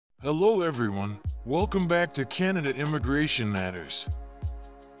Hello everyone, welcome back to Canada Immigration Matters.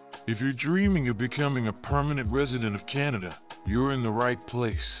 If you're dreaming of becoming a permanent resident of Canada, you're in the right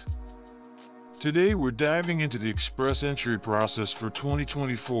place. Today we're diving into the express entry process for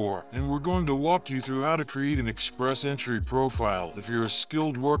 2024, and we're going to walk you through how to create an express entry profile if you're a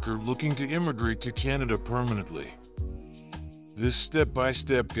skilled worker looking to immigrate to Canada permanently. This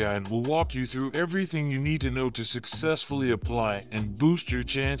step-by-step guide will walk you through everything you need to know to successfully apply and boost your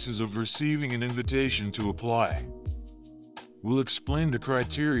chances of receiving an invitation to apply. We'll explain the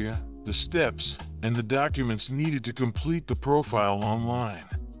criteria, the steps, and the documents needed to complete the profile online.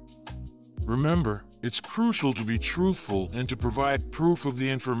 Remember, it's crucial to be truthful and to provide proof of the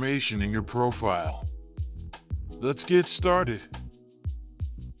information in your profile. Let's get started.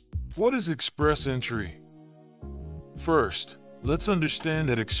 What is express entry? First, let's understand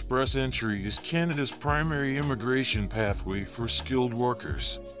that express entry is Canada's primary immigration pathway for skilled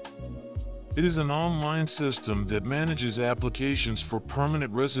workers. It is an online system that manages applications for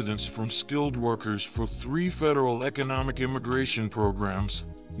permanent residence from skilled workers for 3 federal economic immigration programs,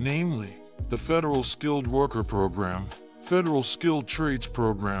 namely the Federal Skilled Worker Program, Federal Skilled Trades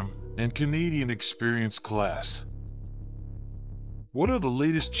Program, and Canadian Experience Class. What are the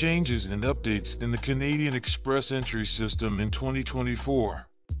latest changes and updates in the Canadian Express Entry system in 2024?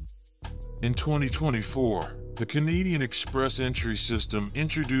 In 2024, the Canadian Express Entry system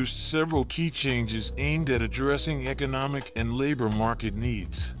introduced several key changes aimed at addressing economic and labor market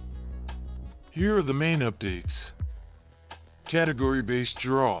needs. Here are the main updates. Category-based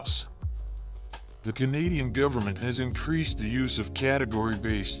draws. The Canadian government has increased the use of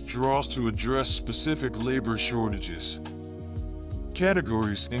category-based draws to address specific labor shortages.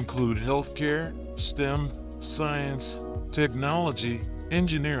 Categories include healthcare, STEM, science, technology,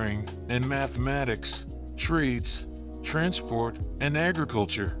 engineering, and mathematics, trades, transport, and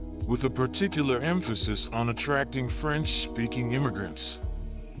agriculture, with a particular emphasis on attracting French-speaking immigrants.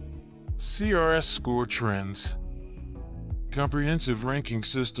 CRS score trends. Comprehensive ranking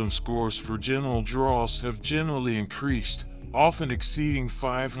system scores for general draws have generally increased, often exceeding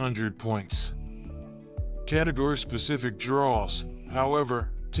 500 points. Category-specific draws, however,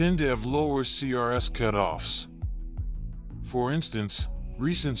 tend to have lower CRS cutoffs. For instance,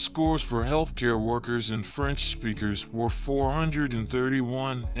 recent scores for healthcare workers and French speakers were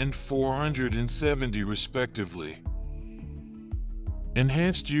 431 and 470 respectively.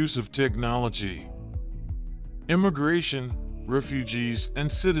 Enhanced use of technology. Immigration, Refugees and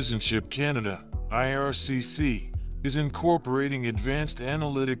Citizenship Canada, IRCC, is incorporating advanced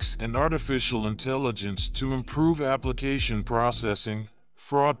analytics and artificial intelligence to improve application processing,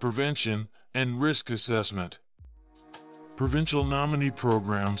 fraud prevention, and risk assessment. Provincial Nominee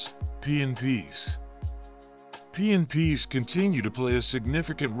Programs, PNPs. PNPs continue to play a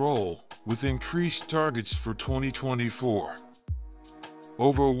significant role, with increased targets for 2024.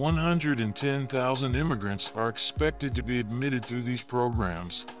 Over 110,000 immigrants are expected to be admitted through these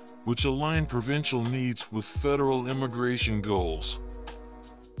programs, which align provincial needs with federal immigration goals.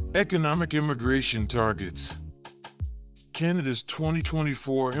 Economic immigration targets. Canada's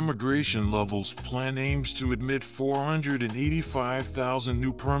 2024 immigration levels plan aims to admit 485,000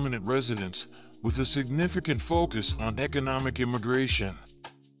 new permanent residents, with a significant focus on economic immigration.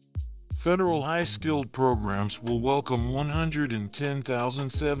 Federal high-skilled programs will welcome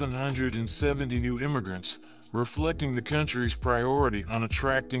 110,770 new immigrants, reflecting the country's priority on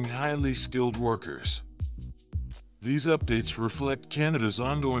attracting highly skilled workers. These updates reflect Canada's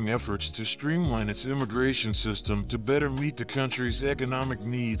ongoing efforts to streamline its immigration system to better meet the country's economic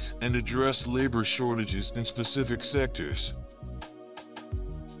needs and address labor shortages in specific sectors.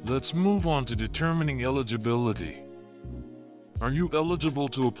 Let's move on to determining eligibility. Are you eligible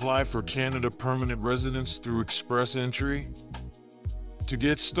to apply for Canada permanent residence through express entry? To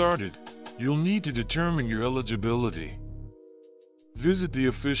get started, you'll need to determine your eligibility. Visit the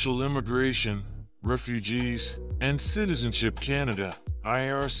official Immigration, Refugees, and Citizenship Canada,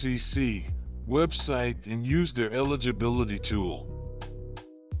 IRCC, website and use their eligibility tool.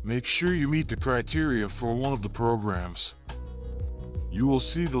 Make sure you meet the criteria for one of the programs. You will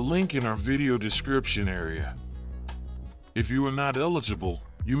see the link in our video description area. If you are not eligible,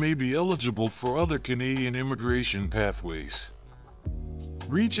 you may be eligible for other Canadian immigration pathways.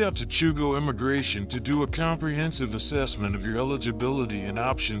 Reach out to Chugo Immigration to do a comprehensive assessment of your eligibility and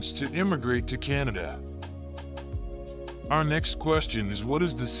options to immigrate to Canada. Our next question is, what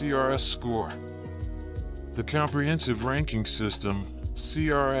is the CRS score? The Comprehensive Ranking System,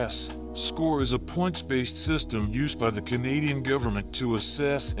 CRS, score is a points-based system used by the Canadian government to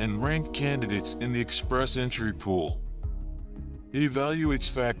assess and rank candidates in the express entry pool. It evaluates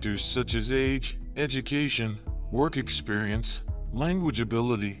factors such as age, education, work experience, language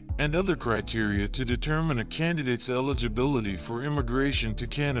ability, and other criteria to determine a candidate's eligibility for immigration to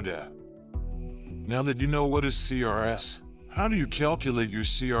Canada. Now that you know what is CRS, how do you calculate your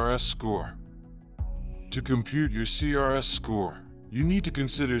CRS score? To compute your CRS score, you need to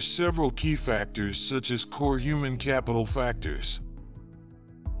consider several key factors such as core human capital factors.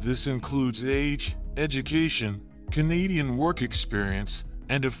 This includes age, education, Canadian work experience,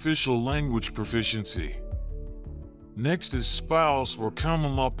 and official language proficiency. Next is spouse or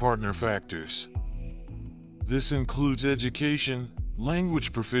common law partner factors. This includes education,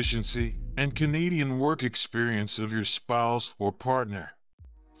 language proficiency, and Canadian work experience of your spouse or partner.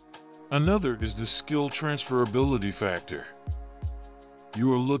 Another is the skill transferability factor.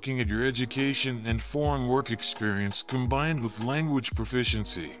 You are looking at your education and foreign work experience combined with language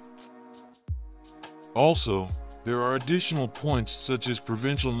proficiency. Also, there are additional points such as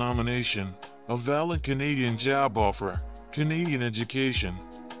provincial nomination, a valid Canadian job offer, Canadian education,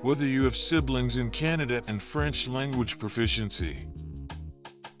 whether you have siblings in Canada, and French language proficiency.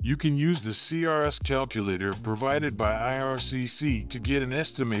 You can use the CRS calculator provided by IRCC to get an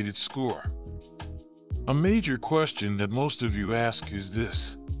estimated score. A major question that most of you ask is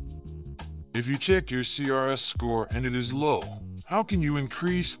this: if you check your CRS score and it is low, how can you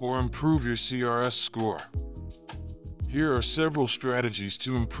increase or improve your CRS score? Here are several strategies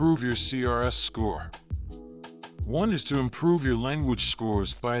to improve your CRS score. One is to improve your language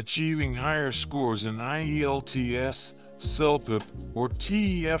scores by achieving higher scores in IELTS, CELPIP, or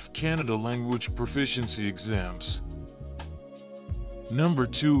TEF Canada language proficiency exams. Number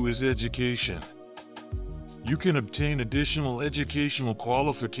 2 is education. You can obtain additional educational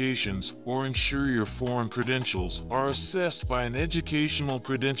qualifications or ensure your foreign credentials are assessed by an Educational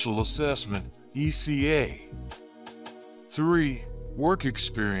Credential Assessment, ECA. 3. Work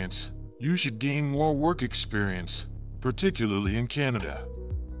experience. You should gain more work experience, particularly in Canada.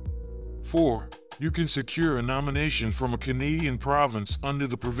 4. You can secure a nomination from a Canadian province under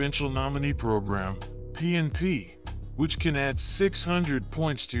the Provincial Nominee Program, PNP, which can add 600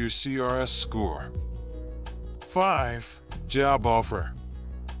 points to your CRS score. 5. Job offer.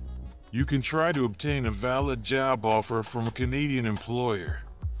 You can try to obtain a valid job offer from a Canadian employer.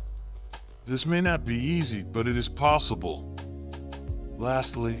 This may not be easy, but it is possible.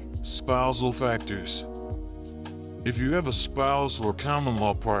 Lastly, spousal factors. If you have a spouse or common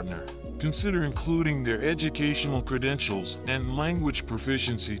law partner, consider including their educational credentials and language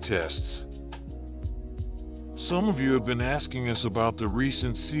proficiency tests. Some of you have been asking us about the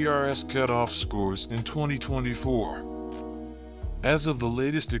recent CRS cutoff scores in 2024. As of the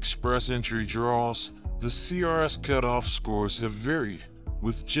latest express entry draws, the CRS cutoff scores have varied,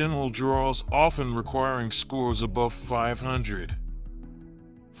 with general draws often requiring scores above 500.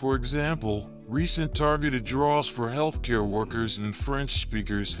 For example, recent targeted draws for healthcare workers and French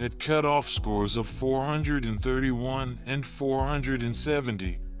speakers had cutoff scores of 431 and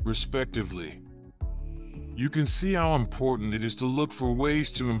 470, respectively. You can see how important it is to look for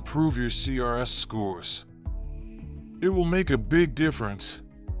ways to improve your CRS scores. It will make a big difference.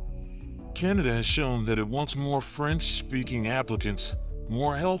 Canada has shown that it wants more French-speaking applicants,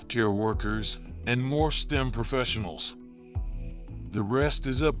 more healthcare workers, and more STEM professionals. The rest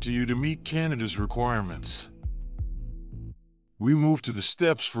is up to you to meet Canada's requirements. We move to the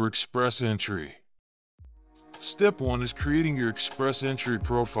steps for express entry. Step 1 is creating your express entry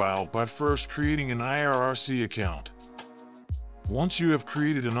profile by first creating an IRRC account. Once you have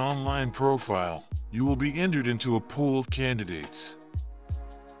created an online profile, you will be entered into a pool of candidates.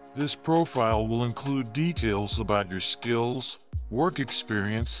 This profile will include details about your skills, work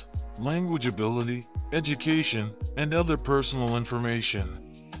experience, language ability, education, and other personal information.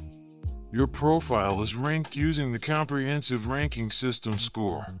 Your profile is ranked using the Comprehensive Ranking System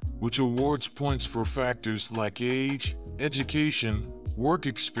score, which awards points for factors like age, education, work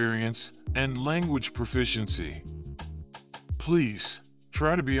experience, and language proficiency. Please,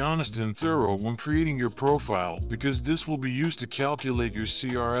 try to be honest and thorough when creating your profile, because this will be used to calculate your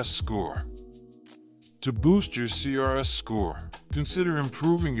CRS score. To boost your CRS score, consider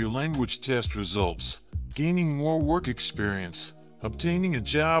improving your language test results, gaining more work experience, obtaining a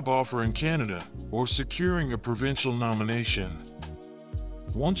job offer in Canada, or securing a provincial nomination.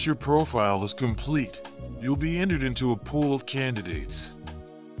 Once your profile is complete, you'll be entered into a pool of candidates.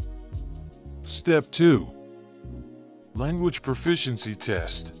 Step 2. Language Proficiency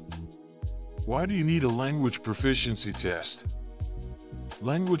Test. Why do you need a language proficiency test?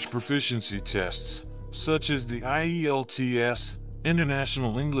 Language proficiency tests, such as the IELTS,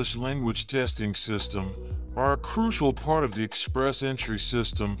 International English Language Testing System, are a crucial part of the express entry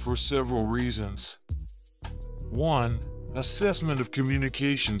system for several reasons. 1. Assessment of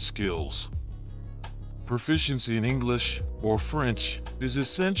communication skills. Proficiency in English or French is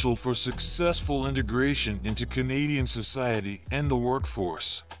essential for successful integration into Canadian society and the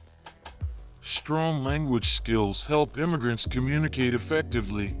workforce. Strong language skills help immigrants communicate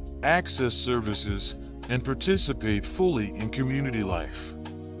effectively, access services, and participate fully in community life.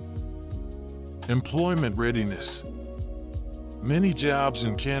 Employment readiness. Many jobs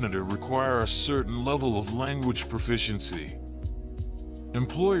in Canada require a certain level of language proficiency.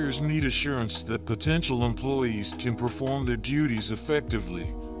 Employers need assurance that potential employees can perform their duties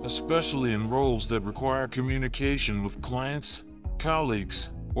effectively, especially in roles that require communication with clients,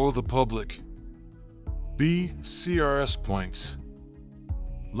 colleagues, or the public. B. CRS points.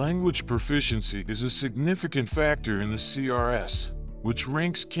 Language proficiency is a significant factor in the CRS, which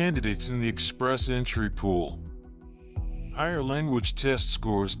ranks candidates in the express entry pool. Higher language test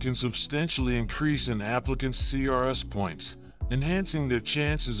scores can substantially increase an applicant's CRS points, enhancing their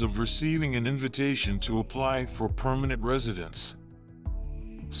chances of receiving an invitation to apply for permanent residence.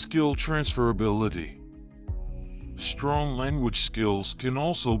 Skill transferability. Strong language skills can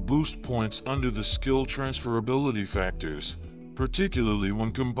also boost points under the skill transferability factors, particularly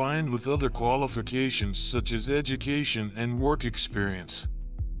when combined with other qualifications such as education and work experience.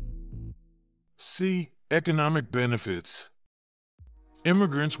 C. Economic benefits.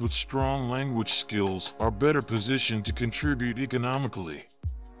 Immigrants with strong language skills are better positioned to contribute economically.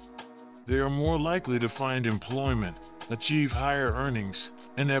 They are more likely to find employment, achieve higher earnings,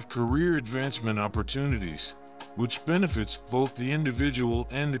 and have career advancement opportunities, which benefits both the individual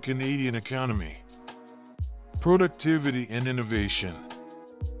and the Canadian economy. Productivity and innovation.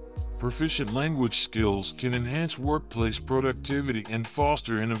 Proficient language skills can enhance workplace productivity and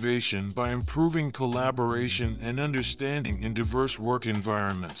foster innovation by improving collaboration and understanding in diverse work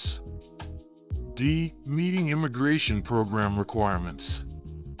environments. D. Meeting immigration program requirements.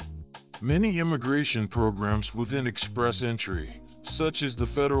 Many immigration programs within express entry, such as the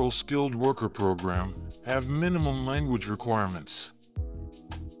Federal Skilled Worker Program, have minimum language requirements.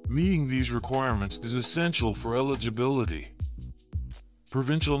 Meeting these requirements is essential for eligibility.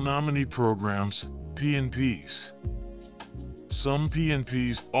 Provincial nominee programs, PNPs. Some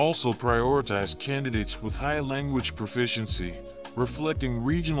PNPs also prioritize candidates with high language proficiency, reflecting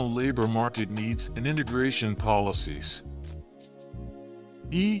regional labor market needs and integration policies.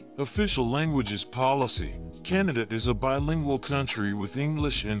 E. Official languages policy. Canada is a bilingual country with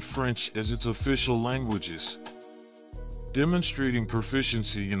English and French as its official languages. Demonstrating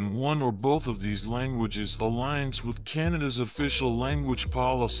proficiency in one or both of these languages aligns with Canada's official language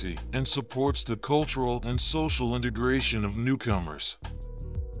policy and supports the cultural and social integration of newcomers.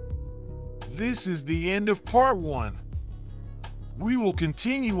 This is the end of part 1. We will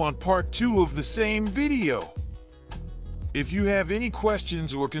continue on part 2 of the same video. If you have any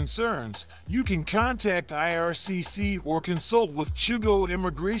questions or concerns, you can contact IRCC or consult with Chugo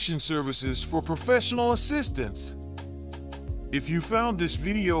Immigration Services for professional assistance. If you found this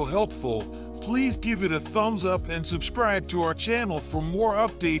video helpful, please give it a thumbs up and subscribe to our channel for more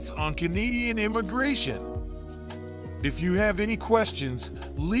updates on Canadian immigration. If you have any questions,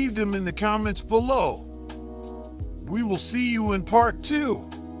 leave them in the comments below. We will see you in part 2.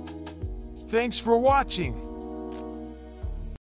 Thanks for watching.